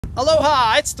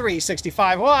Aloha, it's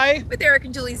 365 Hawaii. With Eric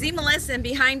and Julie Ziemelis, and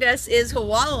behind us is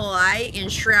Hawaii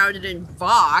enshrouded in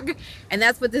fog. And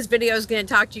that's what this video is going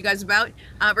to talk to you guys about.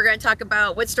 We're going to talk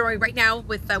about what's story right now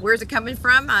with where's it coming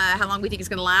from, how long we think it's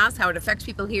going to last, how it affects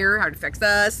people here, how it affects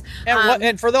us.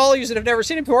 And for all of you that have never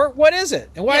seen it before, what is it?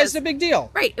 And why is it a big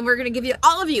deal? Right, and we're going to give you,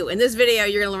 all of you, in this video,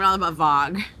 you're going to learn all about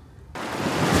fog.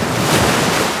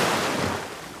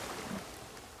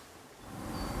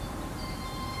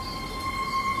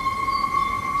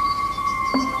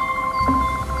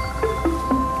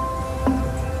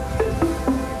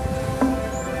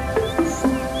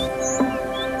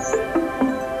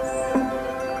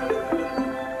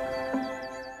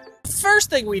 First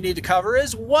thing we need to cover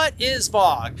is what is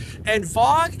fog. And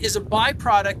fog is a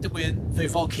byproduct of when the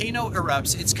volcano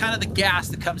erupts. It's kind of the gas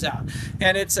that comes out,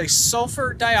 and it's a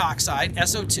sulfur dioxide,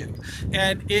 SO2,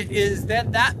 and it is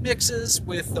then that mixes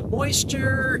with the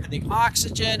moisture and the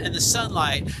oxygen and the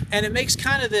sunlight, and it makes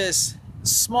kind of this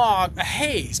smog, a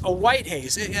haze, a white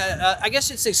haze. I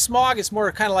guess you'd say smog is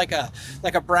more kind of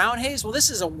like a brown haze. Well, this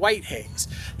is a white haze,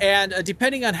 and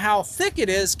depending on how thick it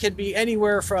is, can be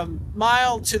anywhere from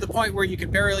mild to the point where you can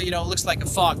barely, it looks like a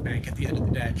fog bank at the end of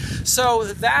the day. So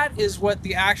that is what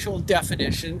the actual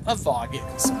definition of fog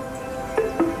is.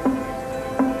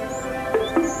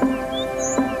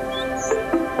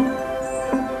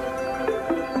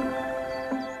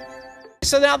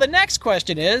 So now the next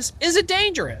question is it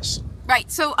dangerous? Right,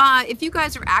 so if you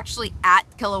guys are actually at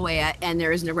Kilauea and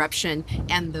there is an eruption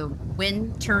and the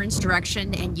wind turns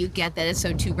direction and you get that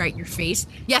SO2 right in your face,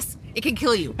 yes, it can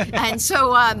kill you. And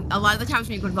so a lot of the times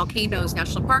when you go to Volcanoes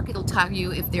National Park, it'll tell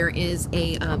you if there is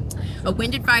a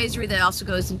wind advisory that also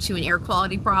goes into an air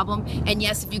quality problem. And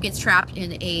yes, if you get trapped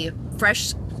in a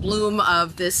fresh bloom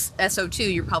of this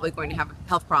SO2, you're probably going to have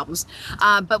health problems.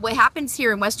 But what happens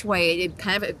here in West Hawaii, it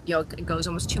kind of, it goes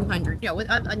almost 200,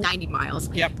 90 miles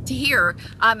to here.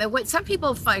 And what some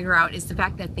people figure out is the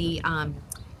fact that the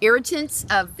irritants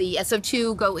of the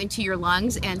SO2 go into your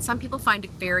lungs, and some people find it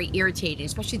very irritating,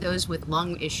 especially those with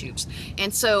lung issues.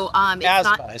 And so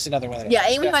asthma is another one. Yeah,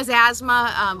 anyone who has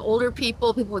asthma, older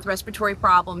people, people with respiratory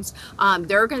problems,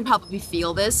 they're going to probably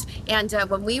feel this. And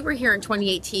when we were here in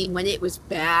 2018, when it was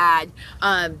bad,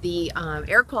 the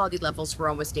air quality levels were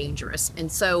almost dangerous.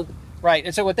 And so right,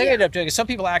 and so what they ended up doing is some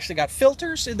people actually got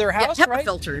filters in their house, HEPA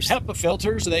filters. HEPA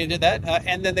filters, they did that.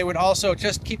 And then they would also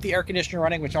just keep the air conditioner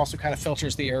running, which also kind of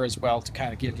filters the air as well to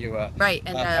kind of give you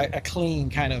a clean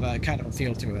kind of a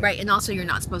feel to it. Right, and also you're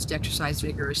not supposed to exercise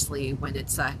vigorously when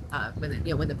it's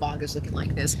when the fog is looking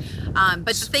like this. But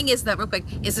the thing is that, real quick,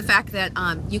 is the fact that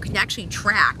you can actually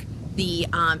track the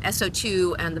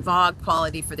SO2 and the fog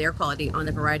quality for the air quality on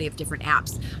a variety of different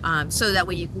apps. So that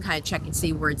way you can kind of check and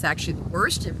see where it's actually the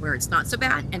worst and where it's not so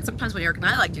bad. And sometimes what Eric and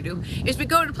I like to do is we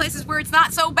go to places where it's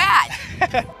not so bad.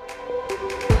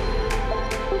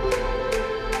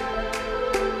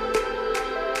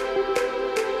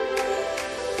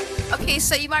 Okay,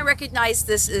 so you might recognize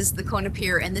this is the Kona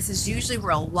Pier, and this is usually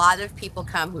where a lot of people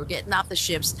come who are getting off the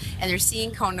ships and they're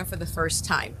seeing Kona for the first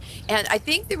time. And I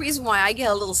think the reason why I get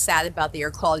a little sad about the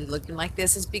air quality looking like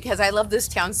this is because I love this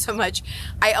town so much.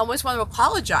 I almost want to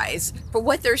apologize for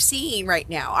what they're seeing right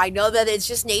now. I know that it's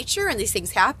just nature and these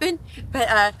things happen,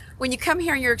 but when you come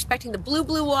here and you're expecting the blue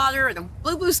water and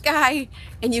the blue sky,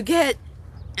 and you get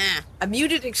a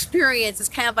muted experience, it's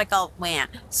kind of like all wham.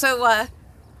 So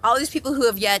all these people who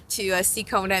have yet to see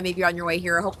Kona, maybe on your way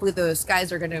here, hopefully the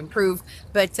skies are going to improve.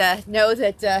 But know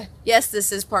that, yes,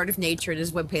 this is part of nature. It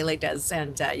is what Pele does,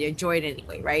 and you enjoy it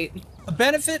anyway, right? A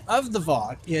benefit of the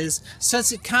fog is,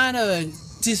 since it kind of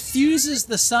diffuses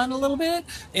the sun a little bit,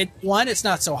 one, it's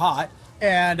not so hot.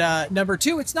 And number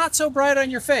two, it's not so bright on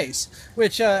your face,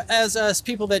 which as us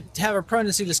people that have a prone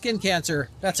to skin cancer,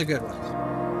 that's a good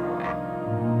one.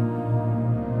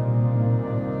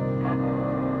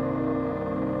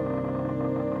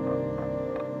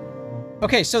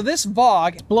 Okay, so this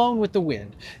fog is blown with the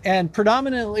wind, and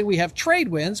predominantly we have trade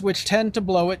winds, which tend to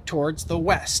blow it towards the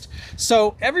west.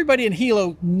 So everybody in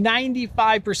Hilo,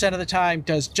 95% of the time,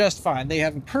 does just fine. They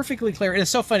have it perfectly clear, and it's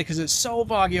so funny because it's so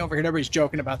foggy over here, and everybody's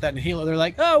joking about that in Hilo. They're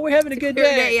like, oh, we're having a good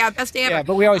day. Yeah, best day ever. Yeah,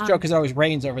 but we always joke because it always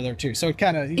rains over there too, so it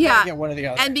kind of, you get one or the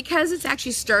other. And because it's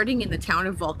actually starting in the town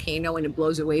of Volcano and it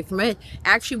blows away from it,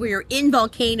 actually when you're in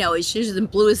Volcano, it's usually the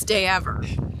bluest day ever.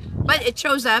 but it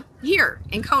shows up here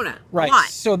in Kona a Right. lot.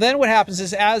 So then what happens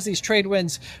is as these trade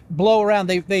winds blow around,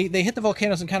 they hit the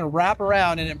volcanoes and kind of wrap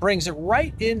around, and it brings it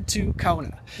right into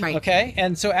Kona. Right. Okay.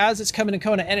 And so as it's coming to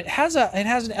Kona, and it has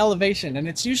an elevation, and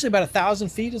it's usually about 1,000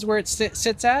 feet is where it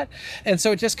sits at, and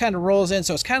so it just kind of rolls in.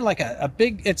 So it's kind of like a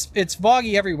big. It's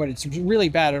voggy everywhere. It's really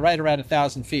bad, right around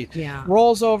 1,000 feet. Yeah.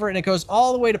 Rolls over, and it goes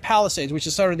all the way to Palisades, which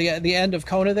is sort of the end of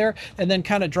Kona there, and then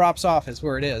kind of drops off is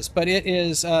where it is. But it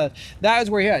is that is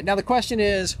where you're at. Now the question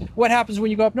is, what happens when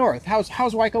you go up north? How's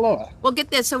Waikoloa? Well, get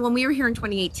this. So when we were here in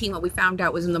 2018, what we found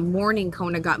out was in the morning,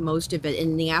 Kona got most of it.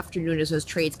 In the afternoon, as those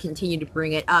trades continue to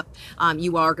bring it up,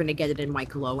 you are going to get it in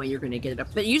Waikoloa, and you're going to get it up.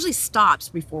 But it usually stops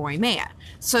before Waimea.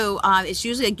 So it's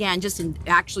usually, again, just in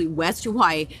actually West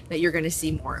Hawaii that you're going to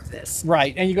see more of this.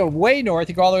 Right, and you go way north,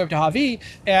 you go all the way up to Hawaii,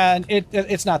 and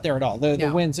it's not there at all.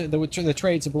 The winds, the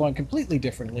trades are blowing completely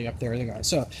differently up there.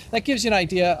 So that gives you an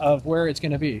idea of where it's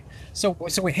going to be. So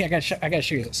wait, I got to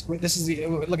show you this. This is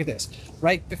look at this.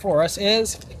 Right before us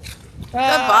is The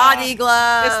body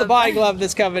glove. It's the body glove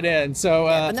that's coming in. So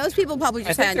and those people probably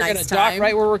just had a nice time. I think they're going to dock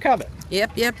right where we're coming.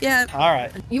 Yep. All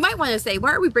right. You might want to say,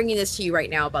 why are we bringing this to you right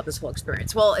now about this whole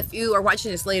experience? Well, if you are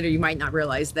watching this later, you might not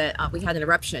realize that we had an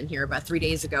eruption here about 3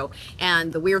 days ago.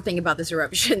 And the weird thing about this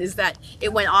eruption is that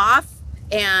it went off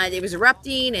and it was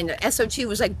erupting, and the SO2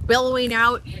 was like billowing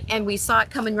out, and we saw it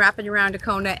coming wrapping around to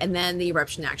Kona, and then the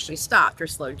eruption actually stopped or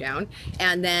slowed down,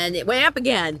 and then it went up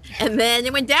again, and then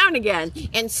it went down again.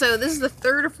 And so this is the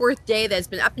third or fourth day that it's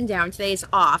been up and down. Today it's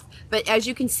off, but as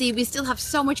you can see, we still have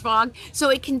so much fog, so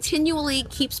it continually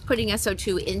keeps putting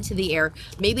SO2 into the air.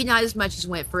 Maybe not as much as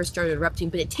when it first started erupting,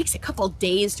 but it takes a couple of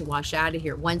days to wash out of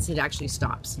here once it actually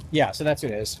stops. Yeah, so that's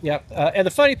what it is. Yep. And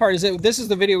the funny part is that this is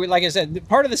the video, like I said,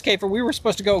 part of this came from, we were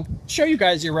supposed to go show you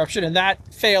guys the eruption, and that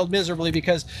failed miserably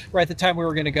because right at the time we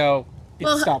were going to go, it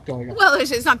stopped going on. Well,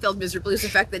 it's not failed miserably. It's the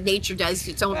fact that nature does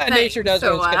its own thing. Nature does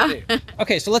what it's going to do.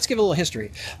 Okay, so let's give a little history.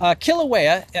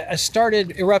 Kilauea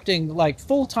started erupting like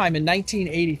full time in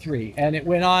 1983, and it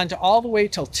went on to all the way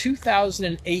till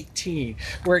 2018,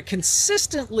 where it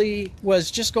consistently was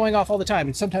just going off all the time.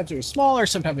 And sometimes it was smaller,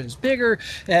 sometimes it was bigger.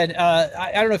 And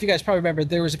I don't know if you guys probably remember,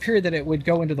 there was a period that it would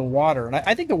go into the water, and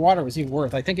I think the water was even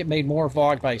worse. I think it made more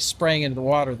fog by spraying into the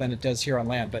water than it does here on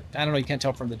land. But I don't know. You can't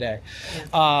tell from the day.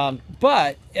 Yeah.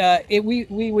 But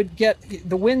we would get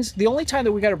the winds. The only time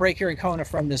that we got a break here in Kona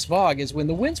from this fog is when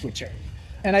the winds would change.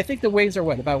 And I think the waves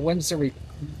are about once every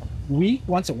week,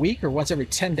 once a week, or once every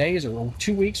 10 days or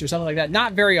 2 weeks or something like that.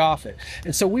 Not very often.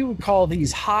 And so we would call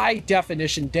these high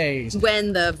definition days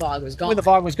when the fog was gone. When the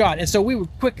fog was gone. And so we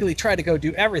would quickly try to go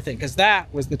do everything, because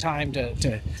that was the time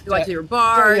to go out to your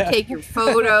bar, take your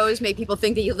photos, make people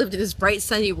think that you lived in this bright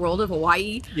sunny world of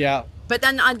Hawaii. Yeah. But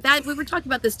then that we were talking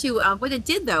about this too. What it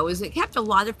did though is it kept a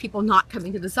lot of people not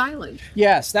coming to this island.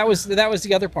 Yes, that was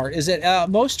the other part. Is that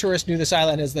most tourists knew this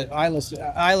island as the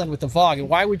island with the fog. And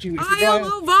why would you?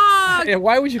 And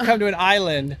why would you come to an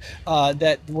island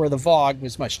where the fog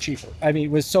was much cheaper? I mean,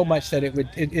 it was so much that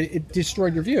it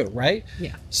destroyed your view, right?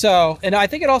 Yeah. So, and I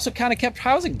think it also kind of kept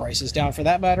housing prices down for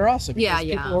that matter also. Yeah.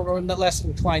 People were less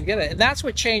inclined to get it, and that's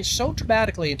what changed so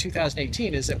dramatically in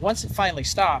 2018. Is that once it finally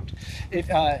stopped,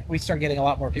 we started getting a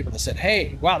lot more people that said,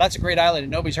 hey, wow, that's a great island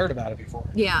and nobody's heard about it before.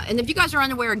 Yeah, and if you guys are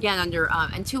unaware, again,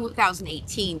 in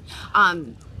 2018,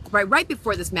 right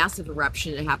before this massive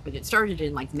eruption that happened, it started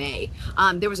in like May,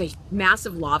 there was a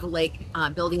massive lava lake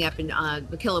building up in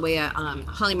the Kilauea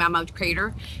Halemaumau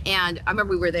crater, and I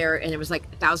remember we were there and it was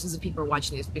like thousands of people were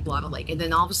watching this big lava lake, and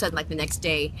then all of a sudden, like the next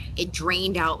day, it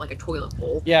drained out like a toilet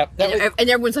bowl. Yeah. And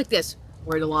everyone's like this,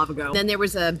 where'd the lava go? Then there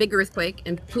was a big earthquake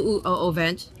and Pu'u'o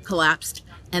vent collapsed.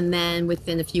 And then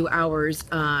within a few hours,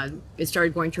 it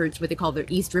started going towards what they call the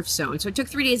East Rift Zone. So it took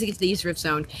 3 days to get to the East Rift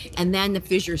Zone. And then the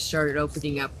fissures started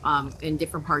opening up in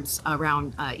different parts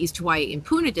around East Hawaii in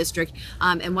Puna District.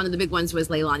 And one of the big ones was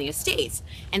Leilani Estates.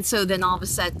 And so then all of a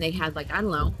sudden they had like, I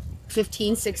don't know,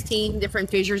 15, 16 different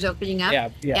fissures opening up.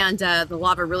 Yeah. And the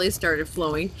lava really started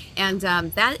flowing. And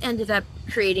that ended up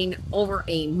creating over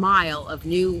a mile of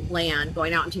new land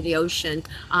going out into the ocean.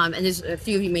 And as a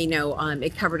few of you may know,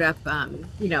 it covered up, a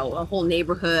whole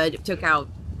neighborhood. It took out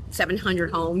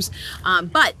 700 homes.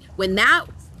 But when that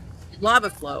lava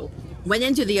flow went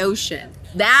into the ocean,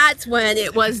 that's when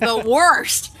it was the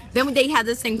worst. Then they had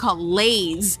this thing called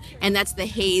haze, and that's the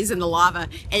haze and the lava,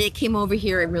 and it came over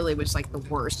here and really was like the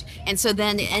worst. And so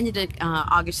then it ended at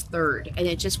August 3rd, and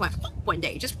it just went one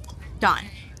day, just done.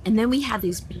 And then we had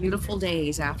these beautiful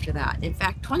days after that. In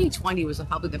fact, 2020 was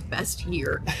probably the best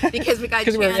year because we got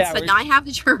a chance to not have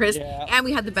the tourists and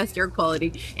we had the best air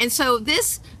quality. And so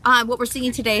this, what we're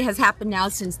seeing today has happened now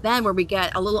since then, where we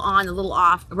get a little on, a little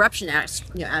off eruption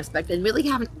aspect, and really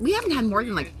we haven't had more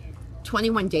than like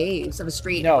 21 days of a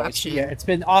straight eruption. It's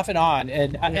been off and on,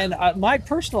 and my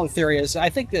personal theory is I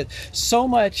think that so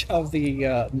much of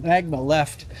the magma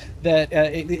left that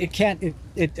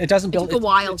it doesn't build.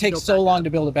 It takes so long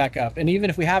to build it back up, and even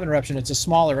if we have an eruption, it's a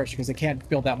small eruption because they can't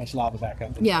build that much lava back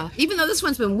up. Yeah, even though this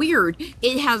one's been weird,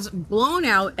 it has blown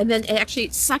out and then it actually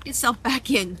sucked itself back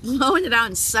in, blown it out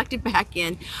and sucked it back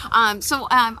in. So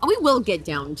we will get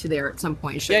down to there at some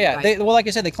point. Well, like I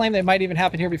said, they claim they might even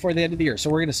happen here before the end of the year, so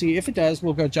we're going to see if it does.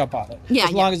 We'll go jump on it.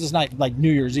 As long as it's not like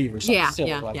New Year's Eve or something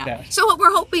silly like that. So what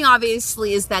we're hoping,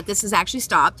 obviously, is that this is actually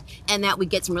stopped and that we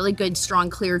get some really good, strong,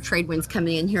 clear trade winds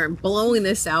coming in here and blowing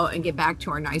this out and get back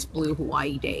to our nice blue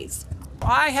Hawaii days.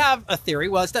 I have a theory.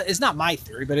 Well, it's not my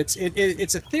theory, but it's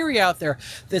a theory out there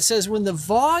that says when the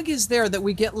fog is there, that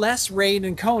we get less rain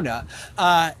in Kona.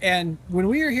 And when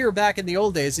we were here back in the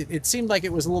old days, it seemed like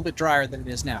it was a little bit drier than it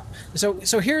is now.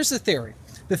 So here's the theory.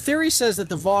 The theory says that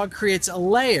the fog creates a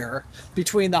layer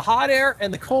between the hot air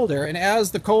and the cold air, and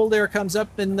as the cold air comes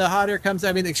up and the hot air comes,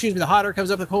 the hot air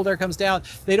comes up, the cold air comes down,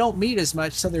 they don't meet as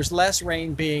much, so there's less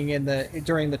rain being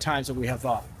during the times that we have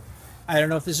fog. I don't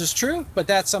know if this is true, but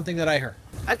that's something that I heard.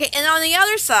 Okay, and on the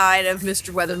other side of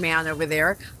Mr. Weatherman over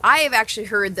there, I have actually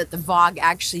heard that the fog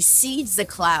actually seeds the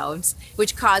clouds,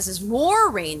 which causes more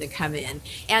rain to come in.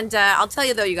 And I'll tell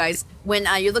you though, you guys, when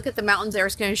you look at the mountains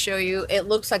Eric's going to show you, it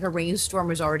looks like a rainstorm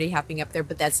is already happening up there,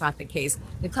 but that's not the case.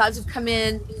 The clouds have come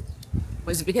in.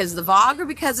 Was it because of the fog or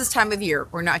because this time of year?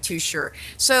 We're not too sure.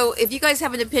 So if you guys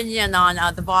have an opinion on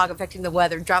the fog affecting the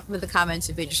weather, drop them in the comments.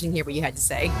 It'd be interesting to hear what you had to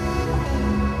say.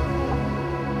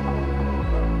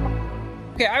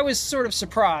 Okay, I was sort of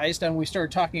surprised when we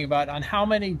started talking about on how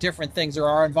many different things there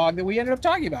are in fog that we ended up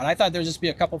talking about. I thought there'd just be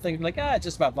a couple things like, it's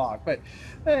just about fog, but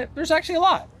there's actually a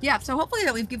lot. Yeah, so hopefully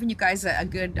that we've given you guys a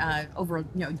good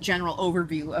general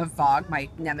overview of fog, my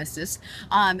nemesis,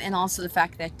 and also the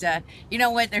fact that you know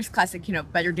what, there's classic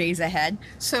better days ahead.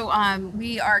 So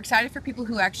we are excited for people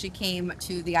who actually came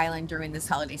to the island during this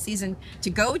holiday season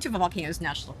to go to Volcanoes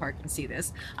National Park and see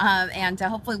this, and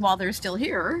hopefully while they're still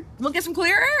here, we'll get some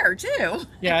clear air too.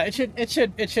 Yeah, it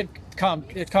should calm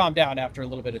down after a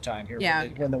little bit of time here. Yeah.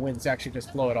 When the winds actually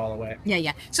just blow it all away.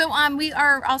 Yeah. So we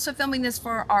are also filming this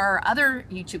for our other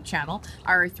YouTube channel,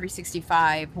 our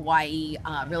 365 Hawaii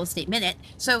Real Estate Minute.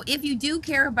 So if you do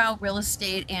care about real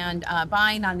estate and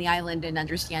buying on the island and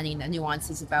understanding the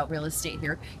nuances about real estate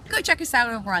here, go check us out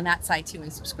over on that side too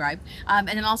and subscribe. And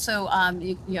then also,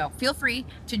 feel free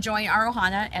to join our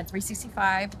ohana at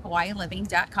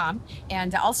 365hawaiiliving.com.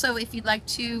 And also, if you'd like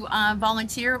to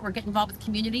volunteer or get involved with the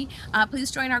community,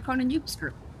 please join our Kona Noobs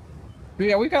group.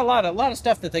 Yeah, we've got a lot of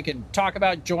stuff that they can talk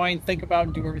about, join, think about,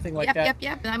 and do everything like that.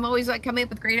 Yep. And I'm always coming up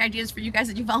with great ideas for you guys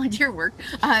that do volunteer work,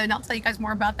 and I'll tell you guys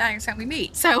more about that next time we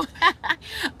meet. So,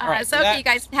 okay, you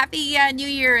guys, happy New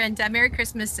Year and Merry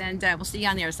Christmas, and we'll see you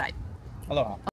on the other side. Aloha.